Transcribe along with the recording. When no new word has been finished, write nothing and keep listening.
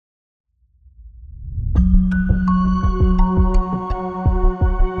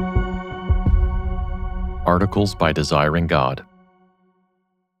Articles by Desiring God.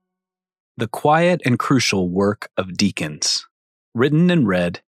 The Quiet and Crucial Work of Deacons, written and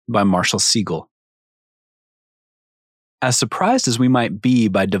read by Marshall Siegel. As surprised as we might be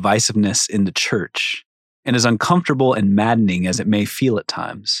by divisiveness in the church, and as uncomfortable and maddening as it may feel at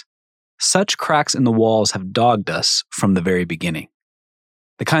times, such cracks in the walls have dogged us from the very beginning.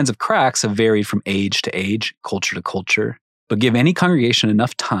 The kinds of cracks have varied from age to age, culture to culture, but give any congregation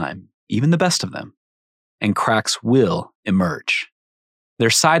enough time, even the best of them, and cracks will emerge.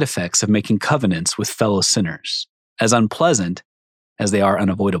 They're side effects of making covenants with fellow sinners, as unpleasant as they are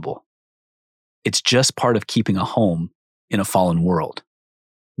unavoidable. It's just part of keeping a home in a fallen world.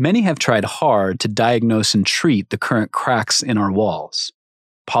 Many have tried hard to diagnose and treat the current cracks in our walls.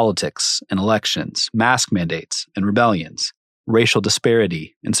 Politics and elections, mask mandates and rebellions, racial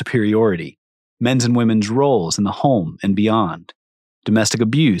disparity and superiority, men's and women's roles in the home and beyond, domestic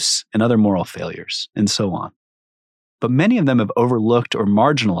abuse and other moral failures, and so on. But many of them have overlooked or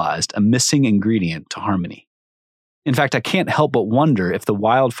marginalized a missing ingredient to harmony. In fact, I can't help but wonder if the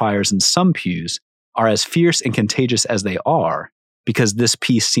wildfires in some pews are as fierce and contagious as they are because this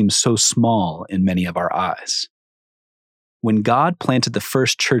piece seems so small in many of our eyes. When God planted the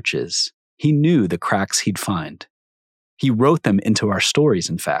first churches, He knew the cracks He'd find. He wrote them into our stories,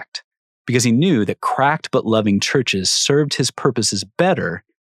 in fact, because He knew that cracked but loving churches served His purposes better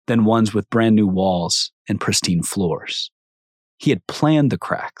than ones with brand new walls and pristine floors. He had planned the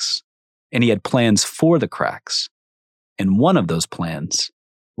cracks, and He had plans for the cracks, and one of those plans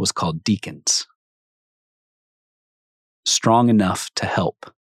was called Deacons. Strong enough to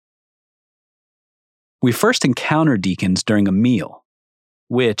help. We first encounter deacons during a meal,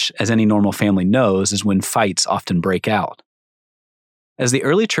 which, as any normal family knows, is when fights often break out. As the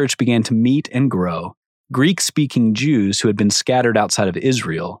early church began to meet and grow, Greek-speaking Jews who had been scattered outside of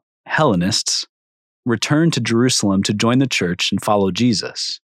Israel, Hellenists, returned to Jerusalem to join the church and follow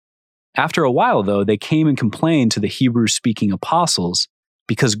Jesus. After a while, though, they came and complained to the Hebrew-speaking apostles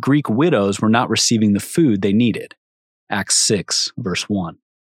because Greek widows were not receiving the food they needed. Acts 6, verse 1.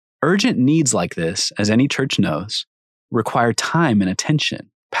 Urgent needs like this, as any church knows, require time and attention,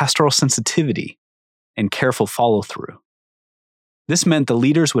 pastoral sensitivity, and careful follow-through. This meant the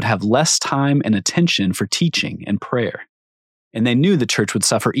leaders would have less time and attention for teaching and prayer, and they knew the church would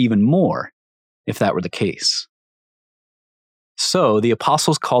suffer even more if that were the case. So the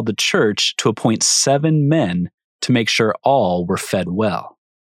apostles called the church to appoint 7 men to make sure all were fed well.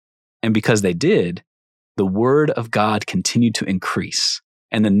 And because they did, the word of God continued to increase,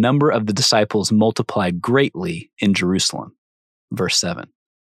 and the number of the disciples multiplied greatly in Jerusalem. Verse 7.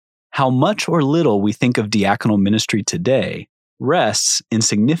 How much or little we think of diaconal ministry today rests in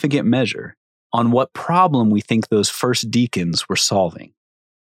significant measure on what problem we think those first deacons were solving.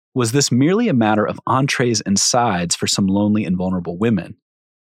 Was this merely a matter of entrees and sides for some lonely and vulnerable women?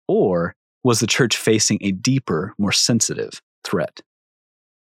 Or was the church facing a deeper, more sensitive threat?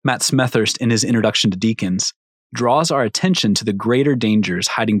 Matt Smethurst, in his introduction to Deacons, draws our attention to the greater dangers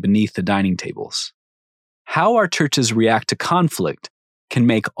hiding beneath the dining tables. How our churches react to conflict can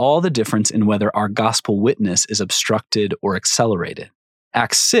make all the difference in whether our gospel witness is obstructed or accelerated.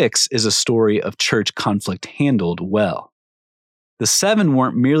 Acts 6 is a story of church conflict handled well. The 7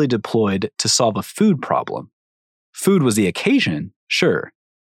 weren't merely deployed to solve a food problem. Food was the occasion, sure,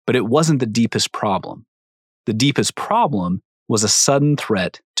 but it wasn't the deepest problem. The deepest problem was a sudden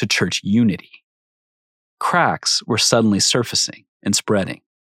threat to church unity. Cracks were suddenly surfacing and spreading.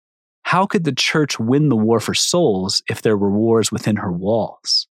 How could the church win the war for souls if there were wars within her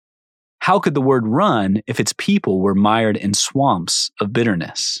walls? How could the word run if its people were mired in swamps of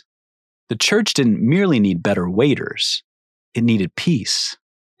bitterness? The church didn't merely need better waiters. It needed peace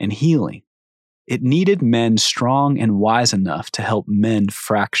and healing. It needed men strong and wise enough to help mend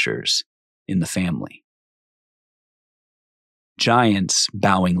fractures in the family. Giants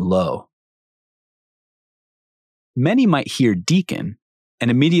bowing low. Many might hear deacon and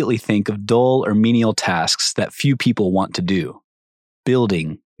immediately think of dull or menial tasks that few people want to do.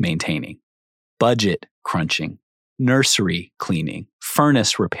 Building maintaining, budget crunching, nursery cleaning,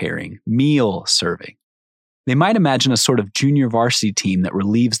 furnace repairing, meal serving. They might imagine a sort of junior varsity team that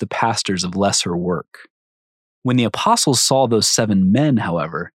relieves the pastors of lesser work. When the apostles saw those 7 men,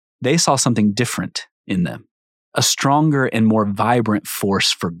 however, they saw something different in them. A stronger and more vibrant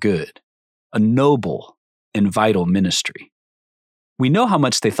force for good, a noble and vital ministry. We know how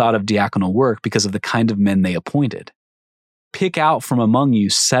much they thought of diaconal work because of the kind of men they appointed. Pick out from among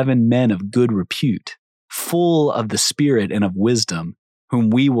you 7 men of good repute, full of the Spirit and of wisdom, whom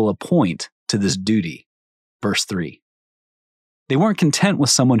we will appoint to this duty. Verse 3. They weren't content with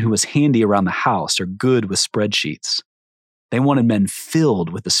someone who was handy around the house or good with spreadsheets. They wanted men filled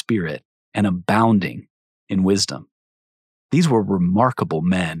with the Spirit and abounding in wisdom. These were remarkable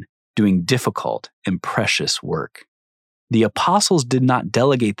men doing difficult and precious work. The apostles did not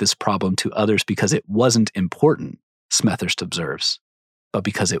delegate this problem to others because it wasn't important, Smethurst observes, but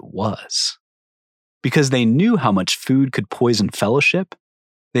because it was. Because they knew how much food could poison fellowship,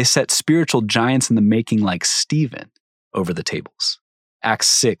 they set spiritual giants in the making like Stephen over the tables. Acts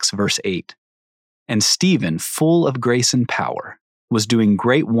 6, verse 8. And Stephen, full of grace and power, was doing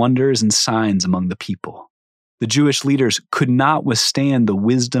great wonders and signs among the people. The Jewish leaders could not withstand the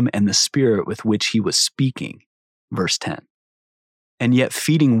wisdom and the spirit with which he was speaking. Verse 10. And yet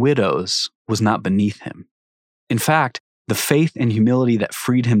feeding widows was not beneath him. In fact, the faith and humility that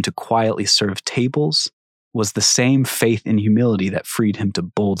freed him to quietly serve tables was the same faith and humility that freed him to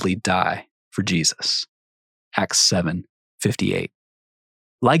boldly die for Jesus. Acts 7:58.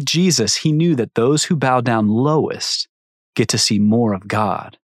 Like Jesus, he knew that those who bow down lowest get to see more of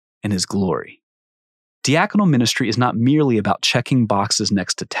God and his glory. Diaconal ministry is not merely about checking boxes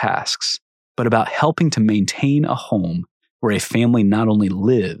next to tasks, but about helping to maintain a home where a family not only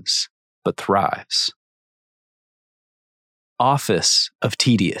lives, but thrives. Office of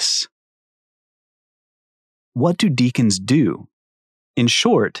tedious. What do deacons do? In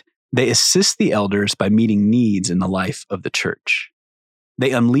short, they assist the elders by meeting needs in the life of the church.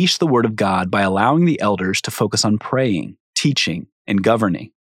 They unleash the word of God by allowing the elders to focus on praying, teaching, and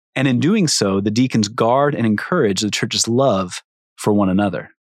governing. And in doing so, the deacons guard and encourage the church's love for one another.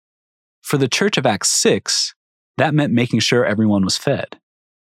 For the church of Acts 6, that meant making sure everyone was fed.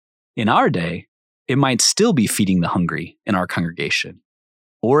 In our day, it might still be feeding the hungry in our congregation,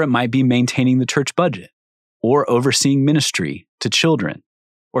 or it might be maintaining the church budget, or overseeing ministry to children,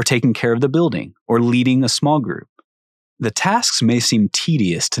 or taking care of the building, or leading a small group. The tasks may seem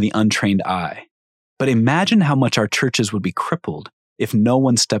tedious to the untrained eye, but imagine how much our churches would be crippled if no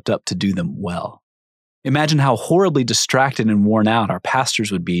one stepped up to do them well. Imagine how horribly distracted and worn out our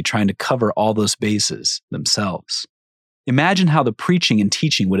pastors would be trying to cover all those bases themselves. Imagine how the preaching and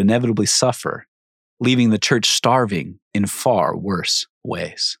teaching would inevitably suffer, leaving the church starving in far worse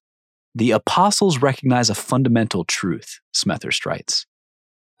ways. The apostles recognize a fundamental truth, Smethurst writes.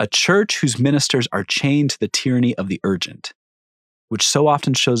 A church whose ministers are chained to the tyranny of the urgent, which so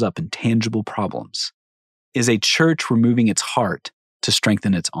often shows up in tangible problems, is a church removing its heart to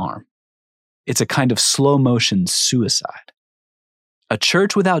strengthen its arm. It's a kind of slow-motion suicide. A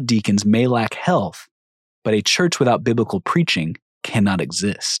church without deacons may lack health, but a church without biblical preaching cannot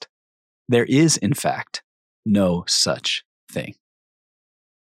exist. There is, in fact, no such thing.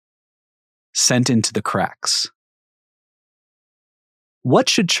 Sent into the cracks. What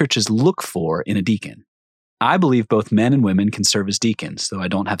should churches look for in a deacon? I believe both men and women can serve as deacons, though I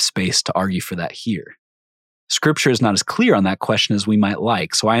don't have space to argue for that here. Scripture is not as clear on that question as we might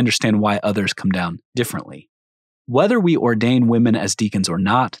like, so I understand why others come down differently. Whether we ordain women as deacons or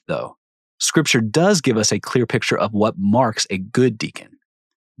not, though, Scripture does give us a clear picture of what marks a good deacon: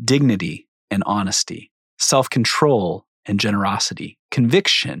 dignity and honesty, self-control and generosity,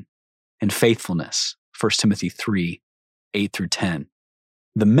 conviction and faithfulness, 1 Timothy 3, 8-10.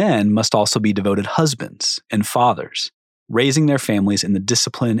 The men must also be devoted husbands and fathers, raising their families in the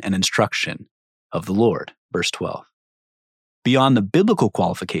discipline and instruction of the Lord, verse 12. Beyond the biblical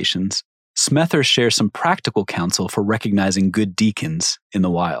qualifications, Smethurst shares some practical counsel for recognizing good deacons in the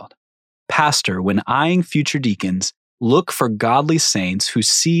wild. Pastor, when eyeing future deacons, look for godly saints who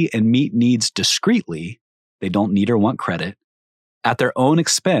see and meet needs discreetly, they don't need or want credit, at their own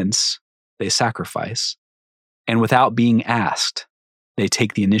expense, they sacrifice, and without being asked, they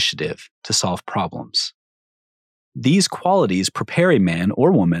take the initiative to solve problems. These qualities prepare a man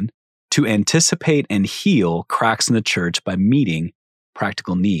or woman to anticipate and heal cracks in the church by meeting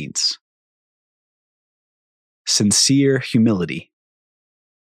practical needs. Sincere humility.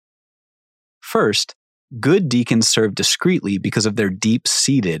 First, good deacons serve discreetly because of their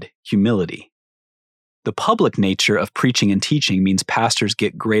deep-seated humility. The public nature of preaching and teaching means pastors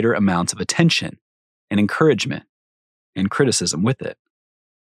get greater amounts of attention and encouragement and criticism with it.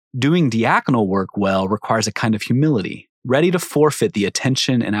 Doing diaconal work well requires a kind of humility, ready to forfeit the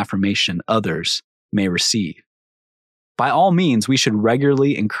attention and affirmation others may receive. By all means, we should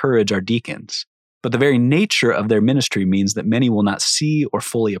regularly encourage our deacons, but the very nature of their ministry means that many will not see or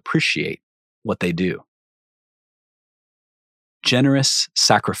fully appreciate what they do. Generous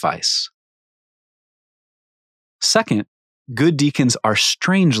sacrifice. Second, good deacons are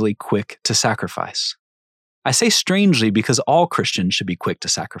strangely quick to sacrifice. I say strangely because all Christians should be quick to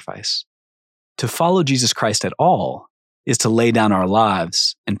sacrifice. To follow Jesus Christ at all is to lay down our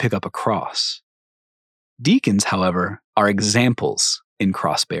lives and pick up a cross. Deacons, however, are examples in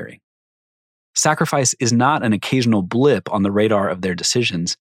cross-bearing. Sacrifice is not an occasional blip on the radar of their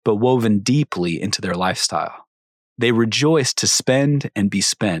decisions, but woven deeply into their lifestyle. They rejoice to spend and be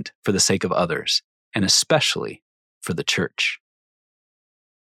spent for the sake of others, and especially for the church.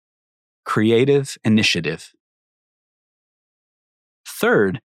 Creative initiative.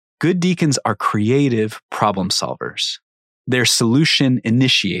 Third, good deacons are creative problem solvers. They're solution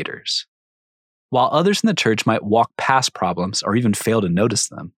initiators. While others in the church might walk past problems or even fail to notice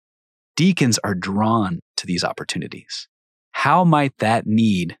them, deacons are drawn to these opportunities. How might that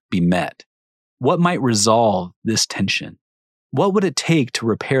need be met? What might resolve this tension? What would it take to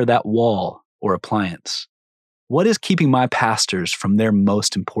repair that wall or appliance? What is keeping my pastors from their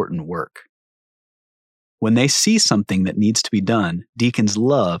most important work? When they see something that needs to be done, deacons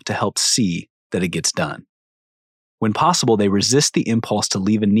love to help see that it gets done. When possible, they resist the impulse to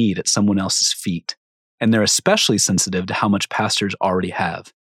leave a need at someone else's feet, and they're especially sensitive to how much pastors already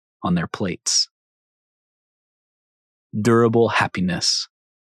have on their plates. Durable happiness.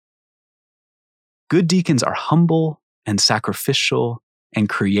 Good deacons are humble and sacrificial and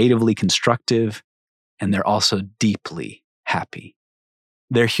creatively constructive, and they're also deeply happy.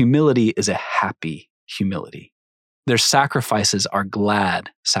 Their humility is a happy humility. Their sacrifices are glad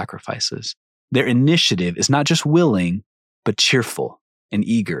sacrifices. Their initiative is not just willing, but cheerful and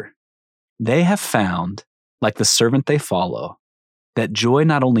eager. They have found, like the servant they follow, that joy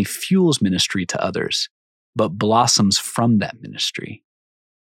not only fuels ministry to others, but blossoms from that ministry.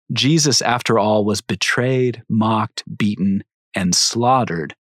 Jesus, after all, was betrayed, mocked, beaten, and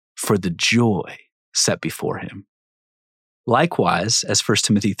slaughtered for the joy set before him. Likewise, as 1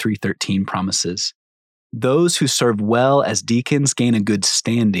 Timothy 3:13 promises, those who serve well as deacons gain a good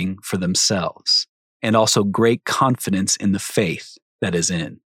standing for themselves, and also great confidence in the faith that is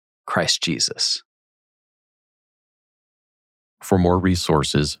in Christ Jesus. For more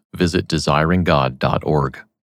resources, visit desiringgod.org.